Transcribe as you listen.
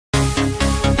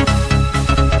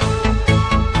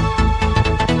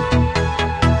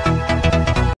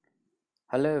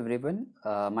Hello everyone,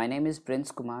 my name is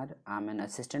Prince Kumar. I'm an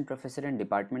assistant professor in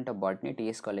Department of Botany,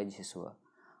 TS College, Hisua.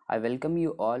 I welcome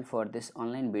you all for this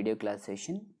online video class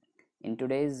session. In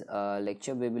today's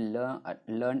lecture, we will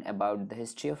learn about the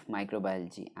history of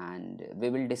microbiology, and we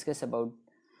will discuss about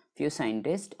few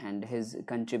scientists and his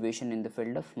contribution in the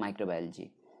field of microbiology.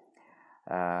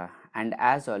 And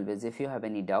as always, if you have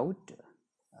any doubt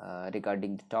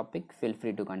regarding the topic, feel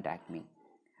free to contact me.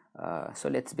 So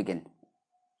let's begin.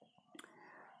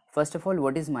 First of all,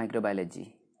 what is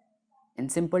microbiology? In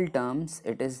simple terms,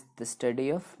 it is the study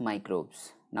of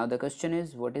microbes. Now the question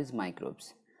is, what is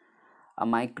microbes? A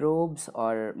microbes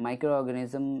or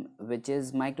microorganism which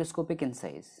is microscopic in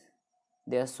size.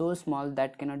 They are so small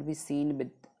that cannot be seen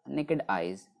with naked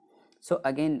eyes. So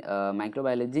again,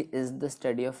 microbiology is the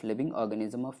study of living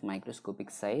organism of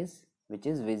microscopic size which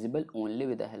is visible only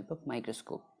with the help of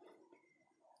microscope.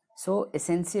 So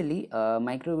essentially,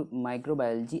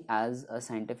 microbiology as a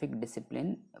scientific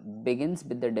discipline begins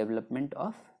with the development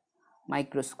of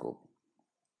microscope.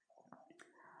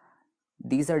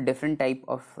 These are different type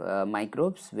of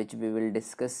microbes which we will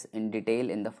discuss in detail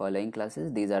in the following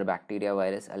classes. These are bacteria,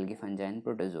 virus, algae, fungi and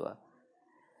protozoa.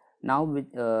 Now we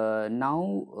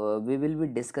will be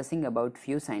discussing about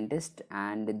few scientists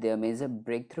and their major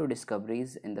breakthrough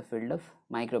discoveries in the field of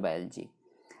microbiology.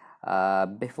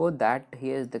 Before that,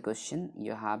 here's the question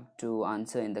you have to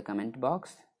answer in the comment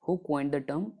box. Who coined the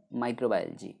term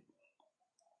microbiology?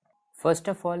 First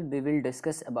of all, we will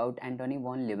discuss about Antonie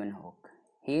van Leeuwenhoek.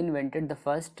 He invented the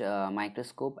first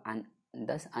microscope and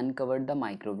thus uncovered the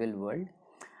microbial world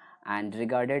and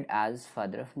regarded as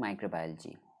father of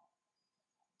microbiology.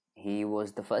 He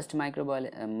was the first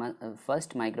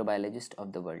microbiologist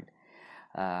of the world.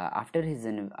 After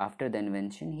the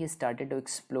invention, he started to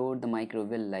explore the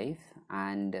microbial life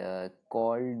and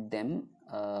called them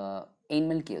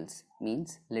animalcules,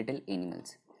 means little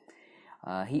animals.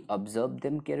 He observed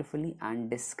them carefully and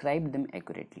described them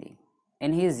accurately.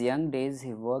 In his young days,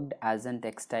 he worked as a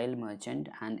textile merchant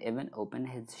and even opened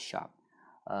his shop.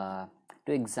 To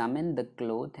examine the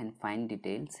cloth and fine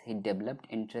details, he developed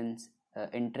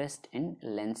interest in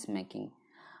lens making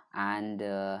and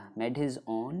made his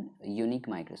own unique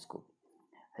microscope.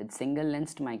 His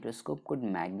single-lensed microscope could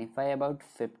magnify about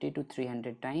 50 to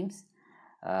 300 times.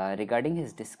 Regarding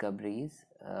his discoveries,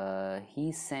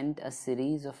 he sent a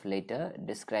series of letters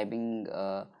describing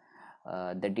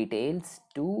the details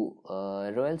to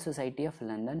Royal Society of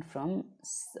London from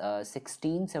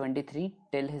 1673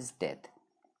 till his death.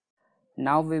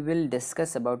 Now we will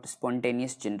discuss about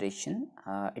spontaneous generation.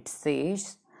 It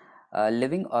says a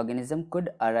living organism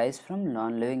could arise from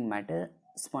non-living matter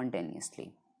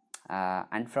spontaneously.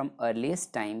 And from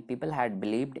earliest time, people had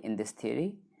believed in this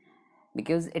theory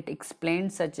because it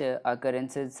explained such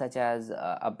occurrences such as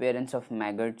appearance of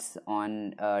maggots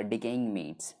on decaying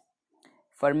meats.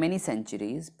 For many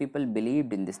centuries, people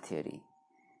believed in this theory.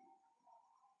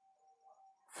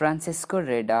 Francesco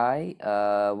Redi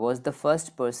was the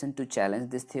first person to challenge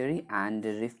this theory and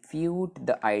refute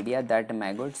the idea that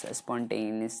maggots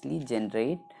spontaneously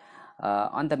generate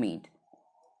on the meat.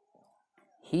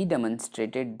 He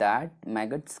demonstrated that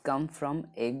maggots come from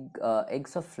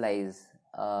eggs of flies,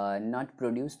 not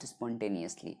produced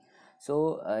spontaneously.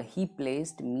 So he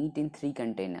placed meat in 3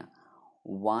 containers.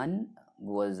 One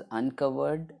was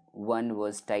uncovered, one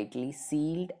was tightly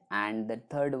sealed, and the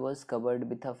third was covered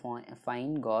with a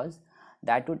fine gauze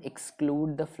that would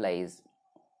exclude the flies.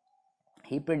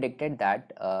 He predicted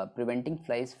that preventing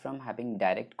flies from having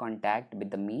direct contact with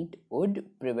the meat would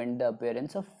prevent the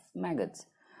appearance of maggots.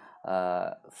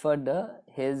 Further,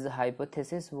 his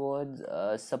hypothesis was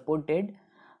supported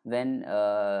when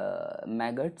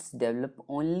maggots develop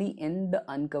only in the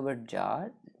uncovered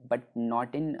jar, but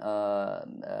not in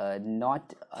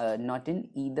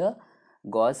either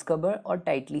gauze cover or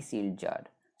tightly sealed jar.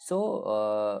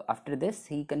 So after this,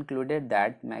 he concluded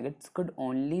that maggots could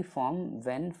only form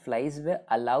when flies were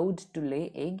allowed to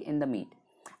lay egg in the meat,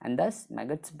 and thus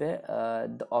maggots were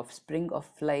the offspring of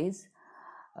flies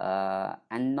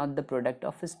and not the product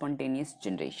of a spontaneous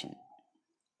generation.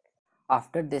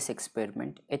 After this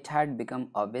experiment, it had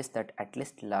become obvious that at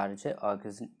least larger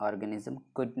organism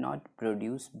could not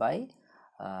produce by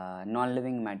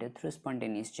non-living matter through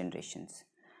spontaneous generations.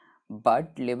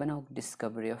 But Leeuwenhoek's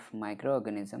discovery of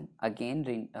microorganism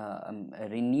again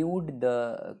renewed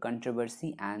the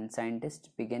controversy, and scientists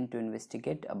began to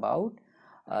investigate about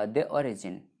their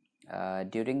origin.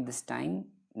 During this time,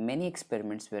 many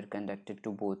experiments were conducted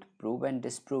to both prove and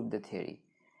disprove the theory.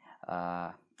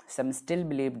 Some still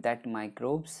believed that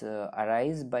microbes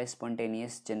arise by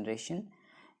spontaneous generation,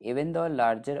 even though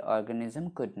larger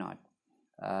organism could not.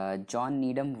 John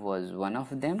Needham was one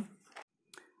of them.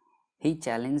 He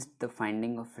challenged the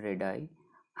finding of Redi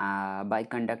by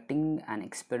conducting an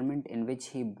experiment in which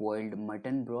he boiled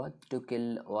mutton broth to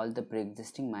kill all the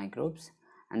pre-existing microbes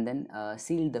and then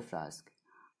sealed the flask.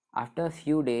 After a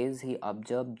few days, he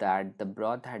observed that the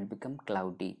broth had become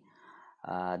cloudy,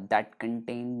 that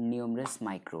contained numerous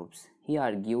microbes. He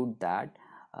argued that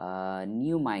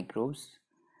new microbes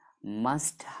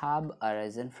must have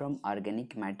arisen from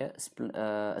organic matter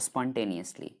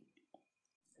spontaneously.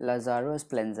 Lazzaro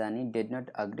Spallanzani did not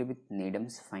agree with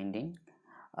Needham's finding.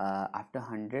 After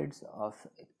hundreds of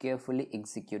carefully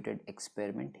executed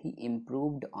experiments, he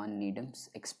improved on Needham's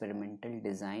experimental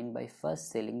design by first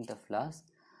sealing the flask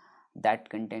that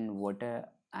contained water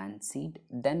and seed,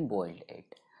 then boiled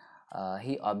it.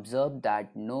 He observed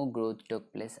that no growth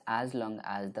took place as long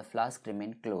as the flask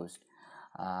remained closed,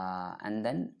 and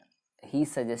then he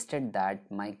suggested that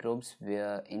microbes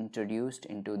were introduced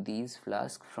into these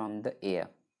flasks from the air.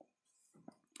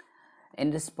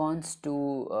 In response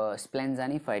to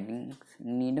Spallanzani findings,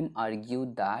 Needham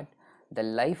argued that the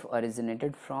life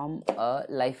originated from a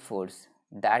life force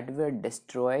that were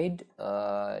destroyed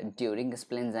during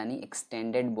Spallanzani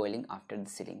extended boiling after the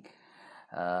sealing.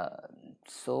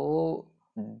 So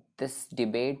this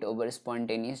debate over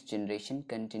spontaneous generation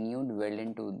continued well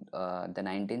into the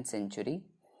 19th century,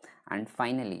 and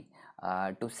finally,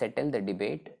 to settle the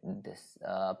debate, this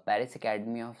Paris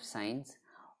Academy of Science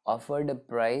offered a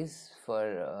prize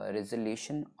for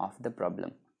resolution of the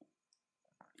problem.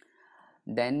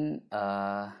 Then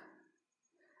a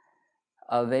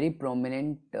very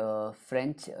prominent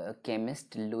French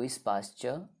chemist, Louis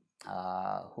Pasteur,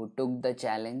 who took the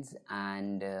challenge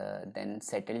and then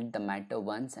settled the matter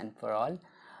once and for all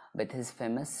with his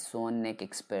famous swan neck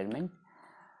experiment.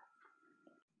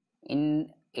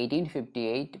 In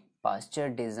 1858, Pasteur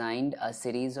designed a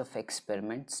series of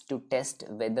experiments to test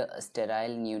whether a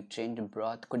sterile nutrient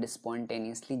broth could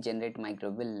spontaneously generate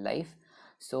microbial life.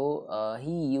 So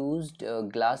he used a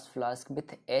glass flask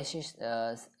with S-shaped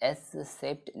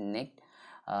neck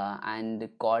and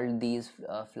called these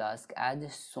flasks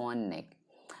as swan neck.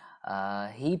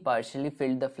 He partially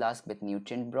filled the flask with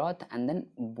nutrient broth and then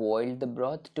boiled the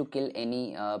broth to kill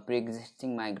any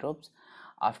pre-existing microbes.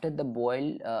 After the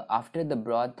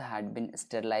broth had been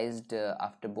sterilized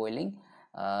after boiling,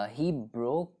 he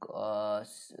broke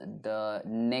the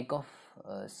neck of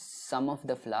some of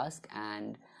the flask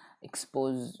and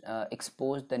exposed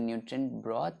the nutrient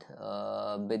broth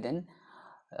within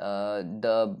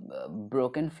the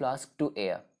broken flask to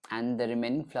air, and the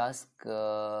remaining flask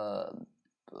were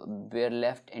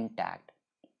left intact.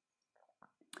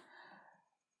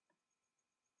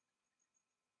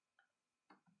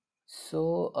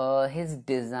 So his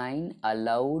design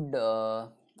allowed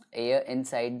air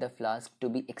inside the flask to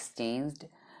be exchanged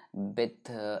with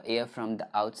air from the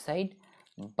outside,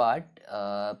 but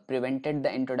prevented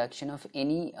the introduction of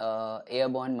any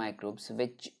airborne microbes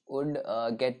which would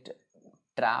get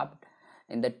trapped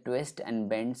in the twists and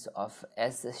bends of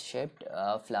S-shaped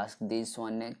flask, these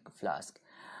swan neck flask.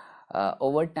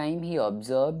 Over time, he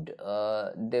observed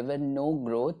there were no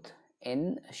growth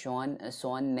in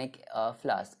swan neck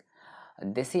flask.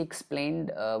 This, he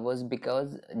explained, was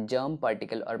because germ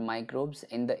particle or microbes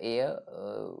in the air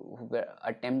who were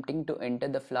attempting to enter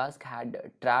the flask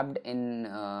had trapped in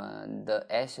the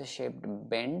S-shaped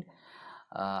bend,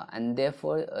 and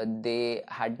therefore they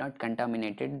had not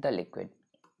contaminated the liquid.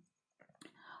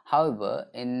 However,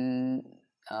 in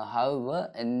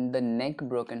the neck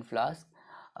broken flask,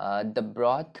 the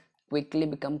broth quickly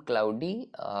become cloudy,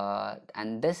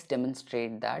 and this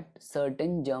demonstrates that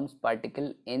certain germs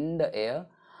particle in the air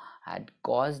had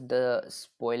caused the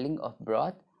spoiling of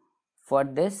broth. For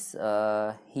this,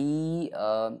 he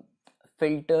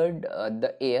filtered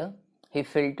the air. He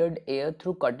filtered air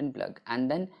through cotton plug, and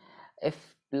then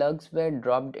if plugs were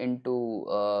dropped into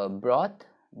broth,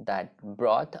 that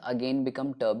broth again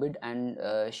become turbid and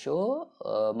show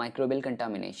microbial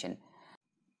contamination.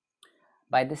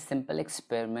 By this simple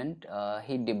experiment,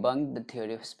 he debunked the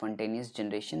theory of spontaneous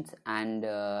generations, and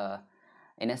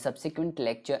in a subsequent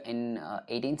lecture in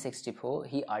 1864,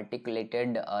 he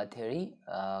articulated a theory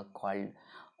called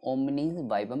Omnis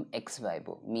vivum ex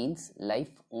vivo, means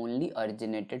life only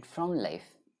originated from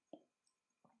life.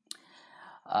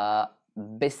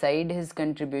 Beside his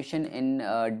contribution in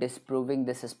disproving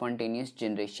this spontaneous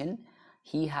generation,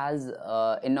 he has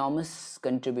enormous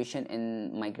contribution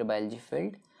in microbiology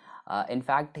field. In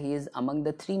fact, he is among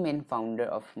the three main founder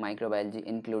of microbiology,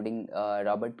 including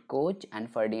Robert Koch and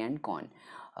Ferdinand Kohn.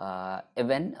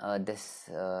 Even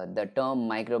the term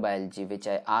microbiology, which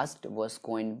I asked, was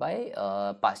coined by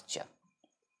Pasteur.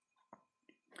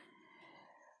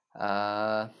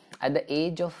 Uh, at the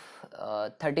age of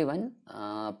 31,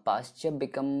 Pasteur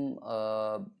become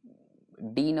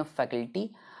dean of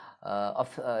faculty of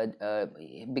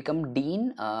become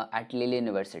dean at Lille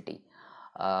University.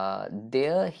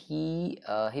 There he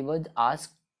was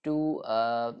asked to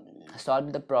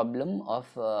solve the problem of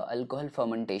alcohol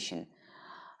fermentation,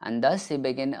 and thus he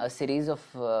began a series of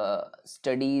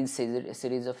studies,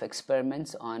 series of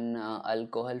experiments on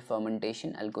alcoholic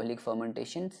fermentations,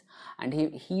 and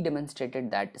he demonstrated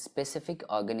that specific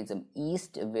organism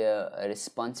yeast were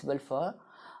responsible for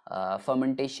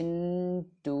fermentation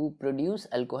to produce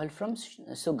alcohol from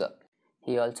sugar.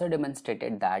 He also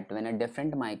demonstrated that when a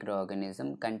different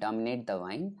microorganism contaminate the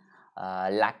wine,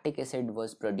 lactic acid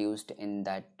was produced in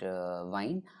that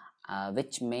wine,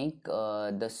 which make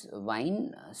this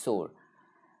wine sour.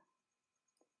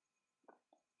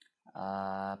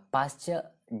 Pasteur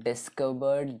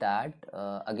discovered that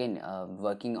again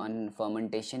working on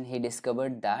fermentation, he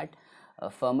discovered that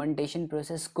fermentation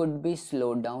process could be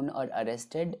slowed down or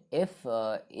arrested if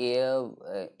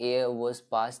air was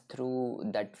passed through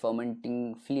that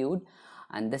fermenting fluid,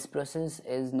 and this process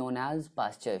is known as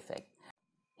Pasteur effect.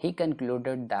 He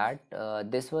concluded that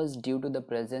this was due to the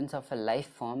presence of a life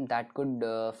form that could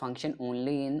function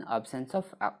only in absence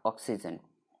of oxygen.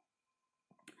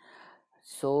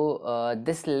 So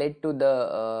this led to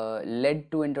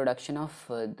introduction of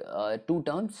two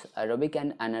terms, aerobic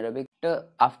and anaerobic.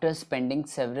 After spending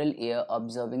several years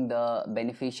observing the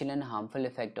beneficial and harmful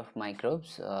effect of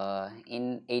microbes,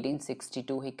 in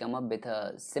 1862 he came up with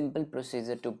a simple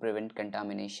procedure to prevent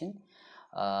contamination.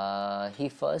 He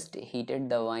first heated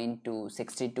the wine to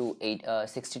 60 to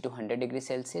 100 degrees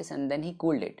Celsius, and then he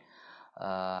cooled it.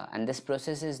 And this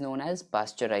process is known as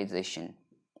pasteurization.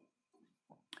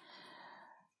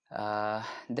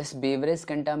 This beverage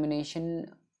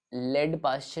contamination led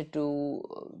Pasteur to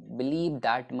believe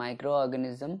that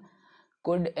microorganism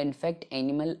could infect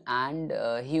animal and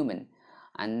human,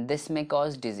 and this may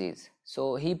cause disease.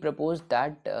 So he proposed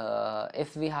that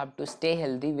if we have to stay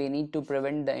healthy, we need to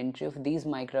prevent the entry of these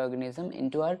microorganisms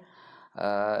into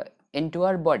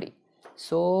our body.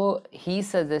 So he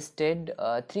suggested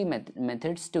three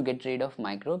methods to get rid of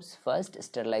microbes. First,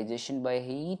 sterilization by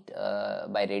heat,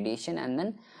 by radiation, and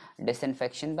then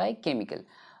disinfection by chemical.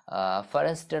 For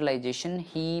a sterilization,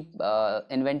 he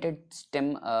invented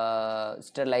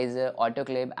sterilizer,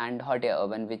 autoclave, and hot air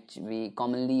oven, which we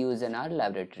commonly use in our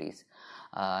laboratories.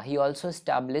 He also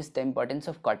established the importance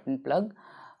of cotton plug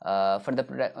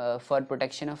for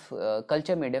protection of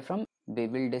culture media from. We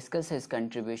will discuss his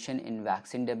contribution in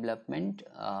vaccine development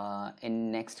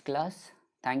in next class.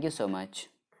 Thank you so much.